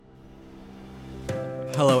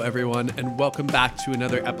Hello, everyone, and welcome back to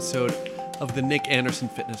another episode of the Nick Anderson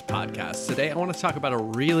Fitness Podcast. Today, I want to talk about a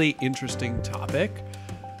really interesting topic.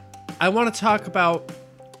 I want to talk about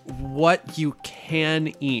what you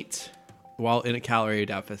can eat while in a calorie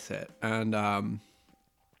deficit. And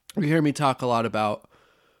you hear me talk a lot about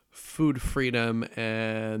food freedom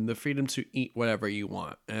and the freedom to eat whatever you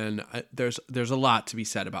want. And there's a lot to be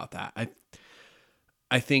said about that.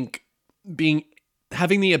 I think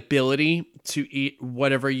having the ability to eat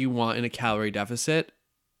whatever you want in a calorie deficit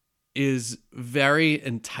is very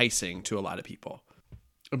enticing to a lot of people.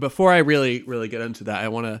 Before I really get into that, I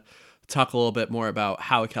want to talk a little bit more about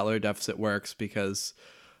how a calorie deficit works, because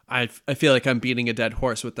I feel like I'm beating a dead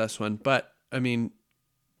horse with this one. But I mean,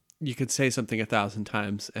 you could say something 1,000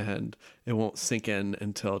 times and it won't sink in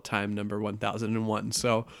until time number 1001.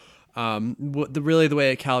 So the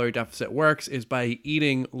way a calorie deficit works is by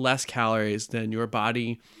eating less calories than your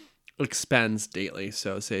body expends daily.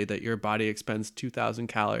 So say that your body expends 2,000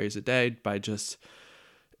 calories a day by just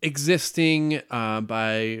existing,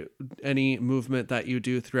 by any movement that you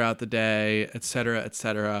do throughout the day, etc.,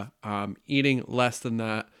 etc. Eating less than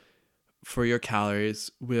that for your calories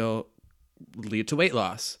will lead to weight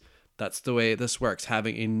loss. That's the way this works,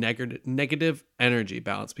 having a negative energy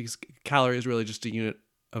balance, because calorie is really just a unit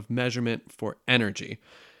of measurement for energy,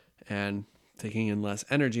 and taking in less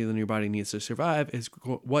energy than your body needs to survive is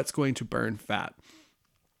what's going to burn fat.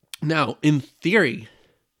 Now, in theory,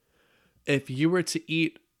 if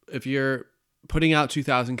you're putting out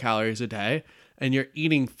 2,000 calories a day and you're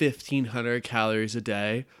eating 1,500 calories a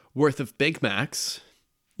day worth of Big Macs,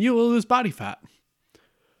 you will lose body fat.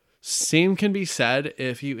 Same can be said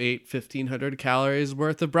if you ate 1,500 calories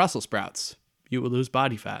worth of Brussels sprouts. You will lose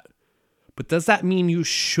body fat. But does that mean you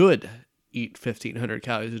should eat 1,500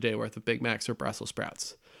 calories a day worth of Big Macs or Brussels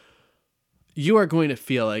sprouts? You are going to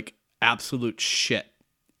feel like absolute shit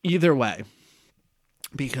either way,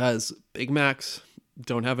 because Big Macs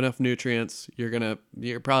don't have enough nutrients. You're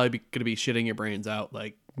probably gonna be shitting your brains out.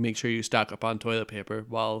 Like, make sure you stock up on toilet paper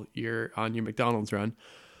while you're on your McDonald's run.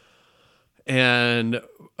 And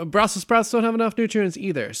Brussels sprouts don't have enough nutrients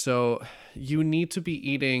either. So you need to be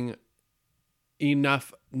eating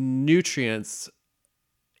enough nutrients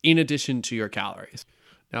in addition to your calories.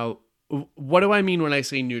 Now, what do I mean when I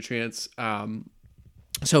say nutrients?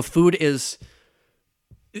 So food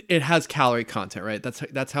it has calorie content, right?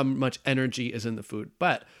 That's how much energy is in the food.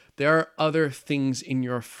 But there are other things in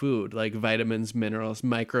your food, like vitamins, minerals,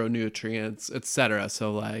 micronutrients, etc.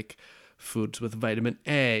 So like foods with vitamin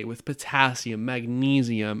A, with potassium,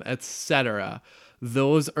 magnesium, etc.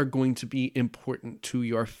 Those are going to be important to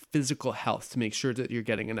your physical health to make sure that you're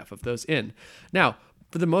getting enough of those in. Now,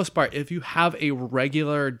 for the most part, if you have a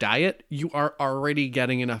regular diet, you are already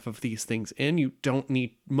getting enough of these things in. You don't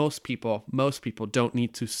need, most people don't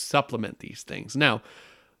need to supplement these things. Now,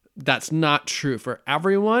 that's not true for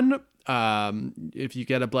everyone. If you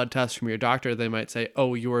get a blood test from your doctor, they might say,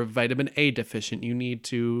 oh, you're vitamin A deficient. You need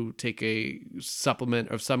to take a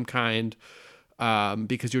supplement of some kind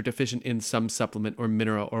because you're deficient in some supplement or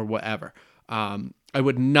mineral or whatever. I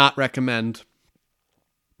would not recommend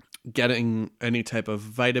getting any type of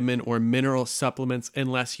vitamin or mineral supplements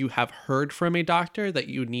unless you have heard from a doctor that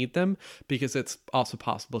you need them, because it's also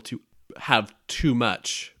possible to have too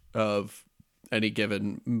much of any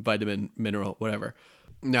given vitamin, mineral, whatever.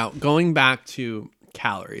 Now, going back to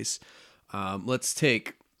calories, let's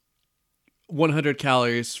take 100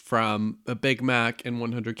 calories from a Big Mac and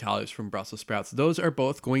 100 calories from Brussels sprouts. Those are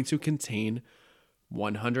both going to contain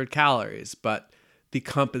 100 calories, but the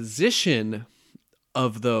composition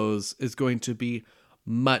of those is going to be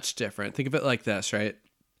much different. Think of it like this, right?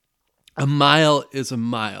 A mile is a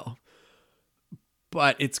mile,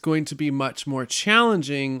 but it's going to be much more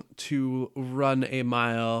challenging to run a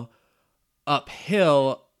mile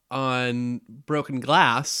uphill on broken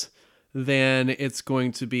glass than it's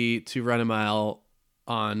going to be to run a mile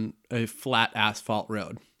on a flat asphalt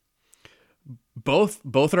road.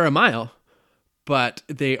 Both are a mile, but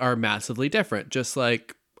they are massively different. Just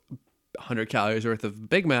like 100 calories worth of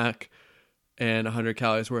Big Mac and 100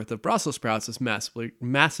 calories worth of Brussels sprouts is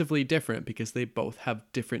massively different, because they both have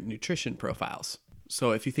different nutrition profiles.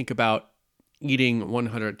 So if you think about eating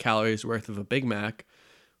 100 calories worth of a Big Mac,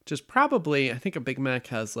 which is probably, I think a Big Mac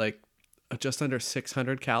has like just under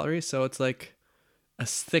 600 calories. So it's like a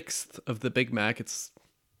sixth of the Big Mac. It's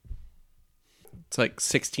like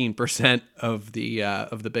 16% of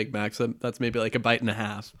the Big Mac. So that's maybe like a bite and a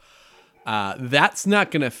half. That's not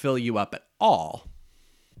going to fill you up at all.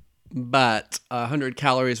 But 100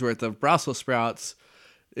 calories worth of Brussels sprouts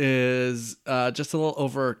is just a little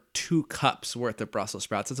over 2 cups worth of Brussels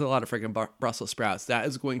sprouts. That's a lot of freaking Brussels sprouts. That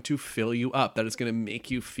is going to fill you up. That is going to make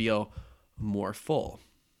you feel more full.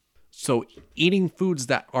 So eating foods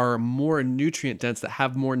that are more nutrient dense, that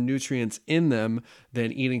have more nutrients in them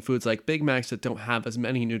than eating foods like Big Macs that don't have as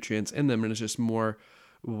many nutrients in them, and it's just more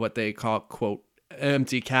what they call, quote,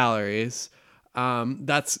 empty calories.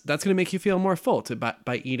 That's going to make you feel more full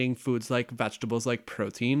by eating foods like vegetables, like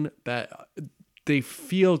protein, that they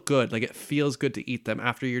feel good. Like, it feels good to eat them.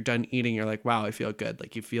 After you're done eating, you're like, wow, I feel good.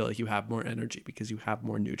 Like, you feel like you have more energy because you have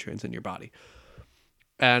more nutrients in your body.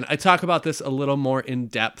 And I talk about this a little more in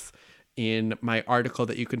depth in my article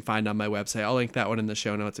that you can find on my website. I'll link that one in the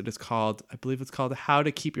show notes. It is called, I believe it's called How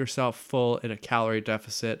to Keep Yourself Full in a Calorie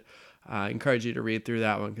Deficit. I encourage you to read through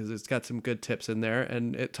that one because it's got some good tips in there.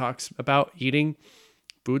 And it talks about eating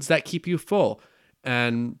foods that keep you full.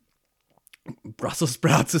 And Brussels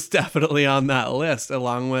sprouts is definitely on that list,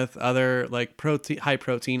 along with other like high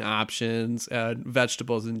protein options and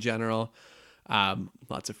vegetables in general.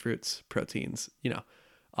 Lots of fruits, proteins,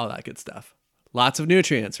 all that good stuff. Lots of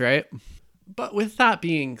nutrients, right? But with that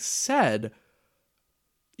being said,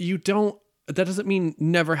 that doesn't mean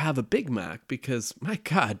never have a Big Mac, because my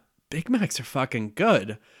God, Big Macs are fucking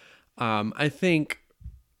good. I think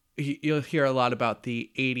you'll hear a lot about the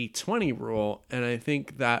 80-20 rule, and I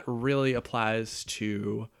think that really applies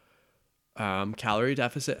to calorie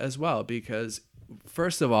deficit as well, because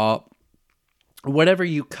first of all, whatever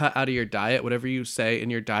you cut out of your diet, whatever you say in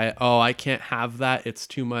your diet, oh, I can't have that, it's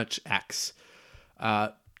too much X.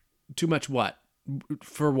 Too much what?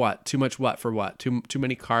 For what? Too much what? For what? Too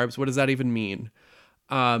many carbs? What does that even mean?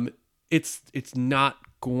 It's not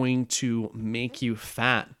going to make you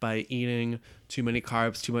fat by eating too many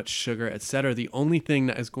carbs, too much sugar, etc. The only thing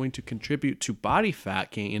that is going to contribute to body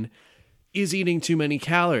fat gain is eating too many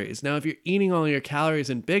calories. Now, if you're eating all your calories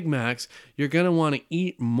in Big Macs, you're going to want to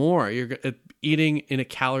eat more. Eating in a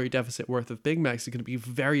calorie deficit worth of Big Macs is going to be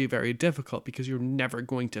very, very difficult because you're never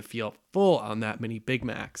going to feel full on that many Big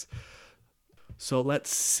Macs. So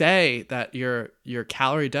let's say that your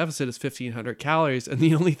calorie deficit is 1,500 calories and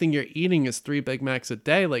the only thing you're eating is 3 Big Macs a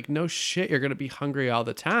day. Like, no shit, you're going to be hungry all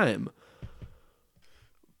the time.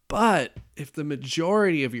 But if the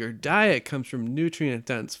majority of your diet comes from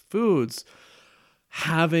nutrient-dense foods,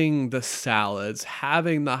 having the salads,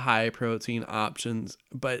 having the high-protein options,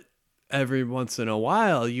 but every once in a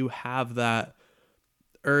while you have that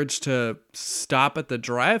urge to stop at the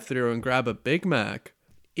drive-thru and grab a Big Mac,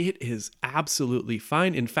 it is absolutely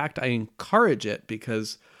fine. In fact, I encourage it,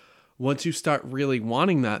 because once you start really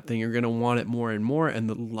wanting that thing, you're going to want it more and more. And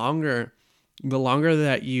the longer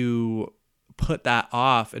that you put that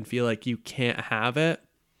off and feel like you can't have it,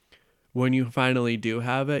 when you finally do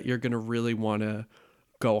have it, you're going to really want to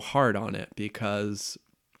go hard on it, because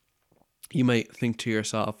you might think to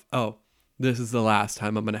yourself, oh, this is the last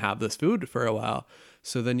time I'm going to have this food for a while.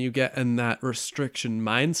 So then you get in that restriction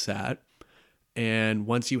mindset. And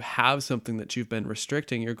once you have something that you've been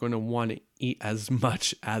restricting, you're going to want to eat as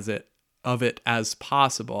much of it as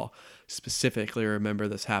possible. Specifically, remember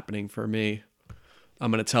this happening for me. I'm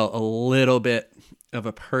going to tell a little bit of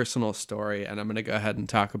a personal story, and I'm going to go ahead and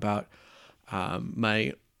talk about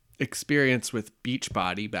my experience with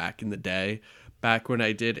Beachbody back in the day, back when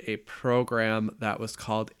I did a program that was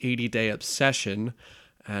called 80-Day Obsession.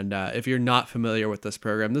 And if you're not familiar with this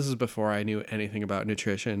program, this is before I knew anything about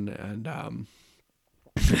nutrition, and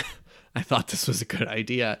I thought this was a good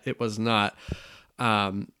idea. It was not.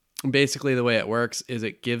 Basically, the way it works is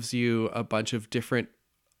it gives you a bunch of different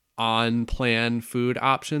on-plan food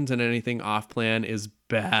options, and anything off-plan is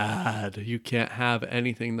bad. You can't have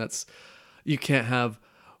anything you can't have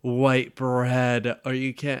white bread, or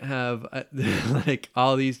you can't have like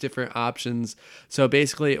all these different options. So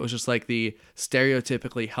basically it was just like the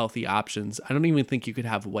stereotypically healthy options. I don't even think you could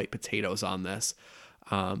have white potatoes on this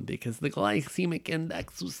because the glycemic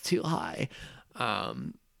index was too high.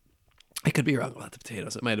 I could be wrong about the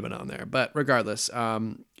potatoes. It might have been on there, but regardless,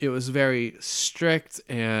 it was very strict,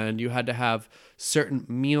 and you had to have certain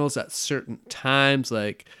meals at certain times.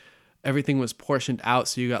 Like, everything was portioned out,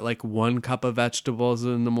 so you got like 1 cup of vegetables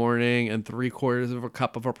in the morning and 3/4 of a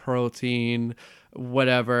cup of a protein,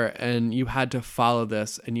 whatever. And you had to follow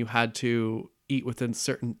this, and you had to eat within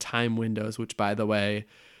certain time windows, which, by the way,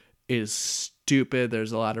 is stupid.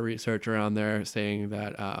 There's a lot of research around there saying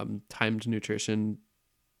that timed nutrition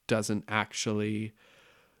doesn't actually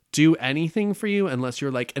do anything for you unless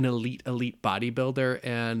you're like an elite bodybuilder.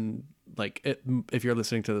 And like, if you're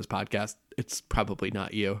listening to this podcast, it's probably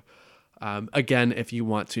not you. Again, if you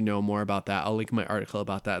want to know more about that, I'll link my article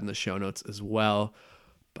about that in the show notes as well.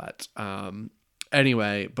 But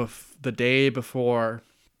Anyway, the day before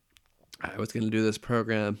I was going to do this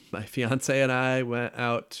program, my fiance and I went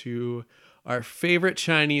out to our favorite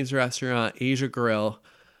Chinese restaurant, Asia Grill.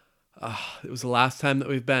 It was the last time that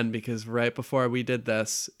we've been because right before we did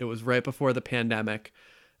this, it was right before the pandemic.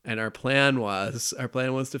 And our plan was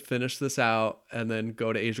to finish this out and then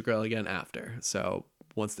go to Asia Grill again after. So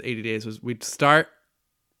once the 80 days was, we'd start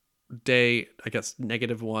day, I guess,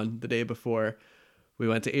 -1, the day before. We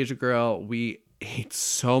went to Asia Grill. We ate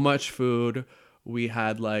so much food. We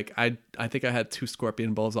had I think I had 2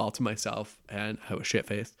 scorpion bowls all to myself, and I was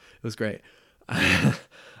shit-faced. It was great.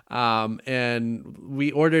 And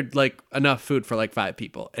we ordered enough food for 5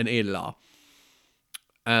 people and ate it all.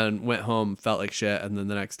 And went home, felt like shit, and then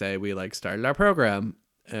the next day we started our program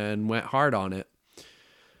and went hard on it.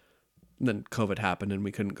 And then COVID happened and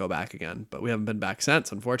we couldn't go back again, but we haven't been back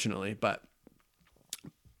since, unfortunately. But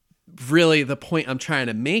really the point I'm trying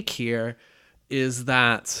to make here is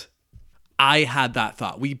that I had that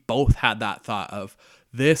thought. We both had that thought of,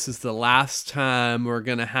 this is the last time we're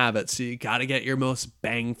going to have it, so you got to get your most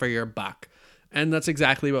bang for your buck. And that's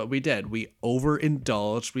exactly what we did. We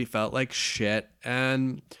overindulged. We felt like shit.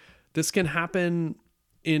 And this can happen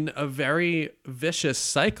in a very vicious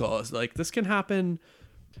cycle. This can happen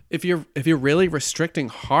if you're really restricting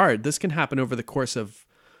hard. This can happen over the course of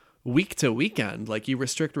week to weekend. You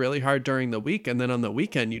restrict really hard during the week, and then on the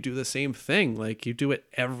weekend you do the same thing. You do it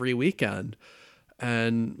every weekend.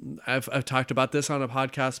 And I've talked about this on a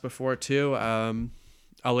podcast before too.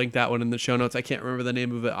 I'll link that one in the show notes. I can't remember the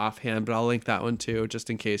name of it offhand, but I'll link that one too, just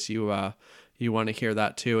in case you want to hear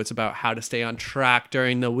that too. It's about how to stay on track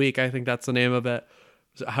during the week. I think that's the name of it.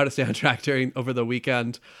 So how to stay on track over the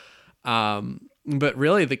weekend. But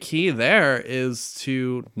really the key there is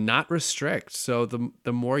to not restrict. So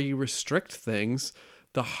the more you restrict things,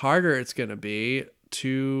 the harder it's going to be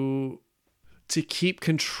to keep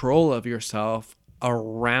control of yourself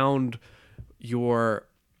around your,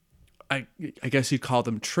 I guess you'd call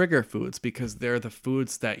them trigger foods, because they're the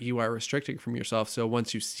foods that you are restricting from yourself. So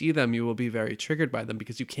once you see them, you will be very triggered by them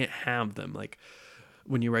because you can't have them.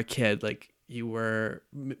 When you were a kid, you were,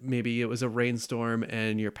 maybe it was a rainstorm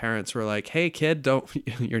and your parents were like, hey kid,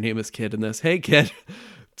 your name is kid in this. Hey kid,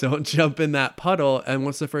 don't jump in that puddle. And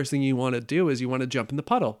what's the first thing you want to do is you want to jump in the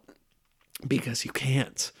puddle because you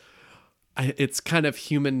can't. It's kind of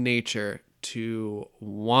human nature to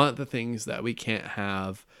want the things that we can't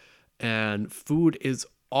have. And food is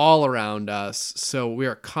all around us. So we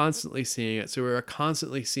are constantly seeing it. So we are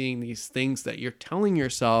constantly seeing these things that you're telling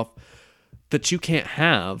yourself that you can't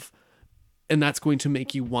have. And that's going to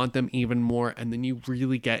make you want them even more. And then you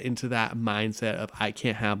really get into that mindset of, I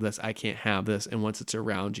can't have this. I can't have this. And once it's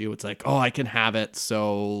around you, it's like, oh, I can have it.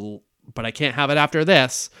 But I can't have it after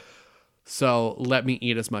this. So let me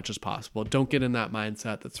eat as much as possible. Don't get in that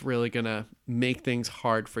mindset. That's really going to make things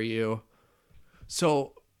hard for you.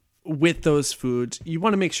 So with those foods, you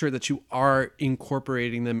want to make sure that you are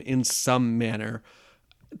incorporating them in some manner.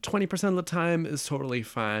 20% of the time is totally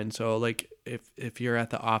fine. So if you're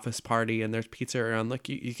at the office party and there's pizza around,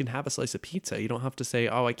 you can have a slice of pizza. You don't have to say,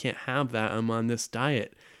 oh, I can't have that, I'm on this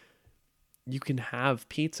diet. You can have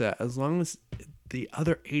pizza as long as the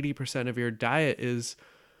other 80% of your diet is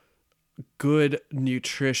good,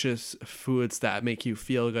 nutritious foods that make you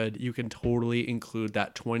feel good. You can totally include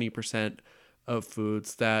that 20% of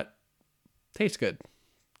foods that taste good.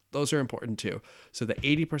 Those are important too. So the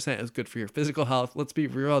 80% is good for your physical health. Let's be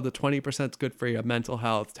real, the 20% is good for your mental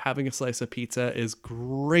health. Having a slice of pizza is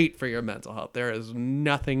great for your mental health. There is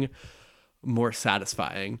nothing more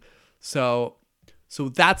satisfying. So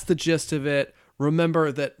that's the gist of it.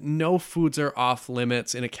 Remember that no foods are off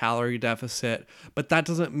limits in a calorie deficit, but that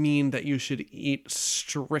doesn't mean that you should eat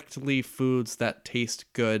strictly foods that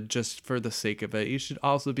taste good just for the sake of it. You should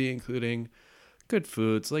also be including good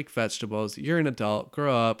foods like vegetables. You're an adult,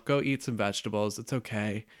 grow up, go eat some vegetables. It's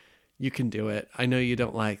okay. You can do it. I know you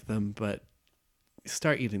don't like them, but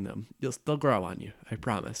start eating them. They'll grow on you. I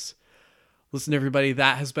promise. Listen, everybody,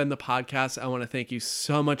 that has been the podcast. I want to thank you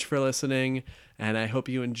so much for listening, and I hope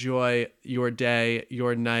you enjoy your day,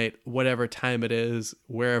 your night, whatever time it is,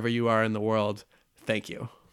 wherever you are in the world. Thank you.